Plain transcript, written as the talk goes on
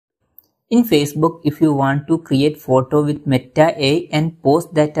In Facebook, if you want to create photo with Meta AI and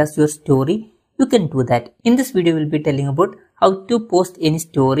post that as your story, you can do that. In this video, we'll be telling about how to post any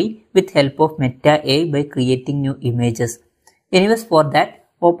story with help of Meta AI by creating new images. Anyways, for that,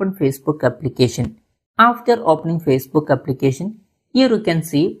 open Facebook application. After opening Facebook application, here you can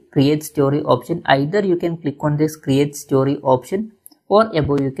see create story option. Either you can click on this create story option, or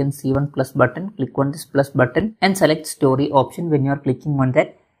above you can see one plus button. Click on this plus button and select story option. When you are clicking on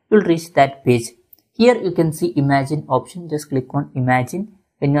that, you will reach that page. Here you can see imagine option. Just click on imagine.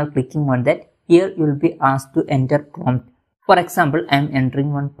 When you are clicking on that, here you will be asked to enter prompt. For example, I am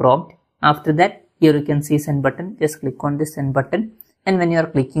entering one prompt. After that, here you can see send button. Just click on this send button, and when you are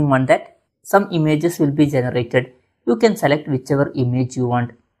clicking on that, some images will be generated. You can select whichever image you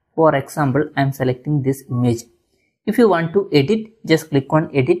want. For example, I am selecting this image. If you want to edit, just click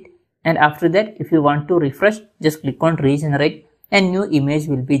on edit, and after that, if you want to refresh, just click on regenerate and new image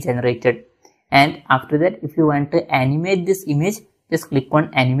will be generated. And after that, if you want to animate this image, just click on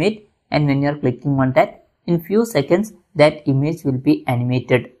animate, and when you are clicking on that, in few seconds that image will be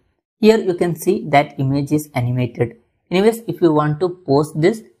animated. Here you can see that image is animated. Anyways, if you want to post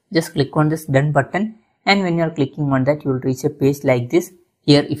this, just click on this done button, and when you are clicking on that, you will reach a page like this.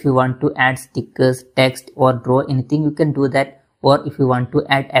 Here if you want to add stickers, text or draw anything, you can do that. Or if you want to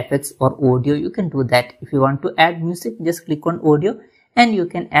add effects or audio, you can do that. If you want to add music, just click on audio and you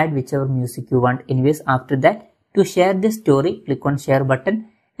can add whichever music you want. Anyways, after that, to share this story, click on share button,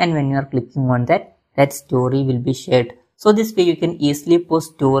 and when you are clicking on that, that story will be shared. So this way you can easily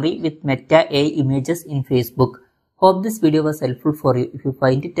post story with Meta AI images in Facebook. Hope this video was helpful for you. If you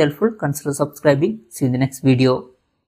find it helpful, consider subscribing. See you in the next video.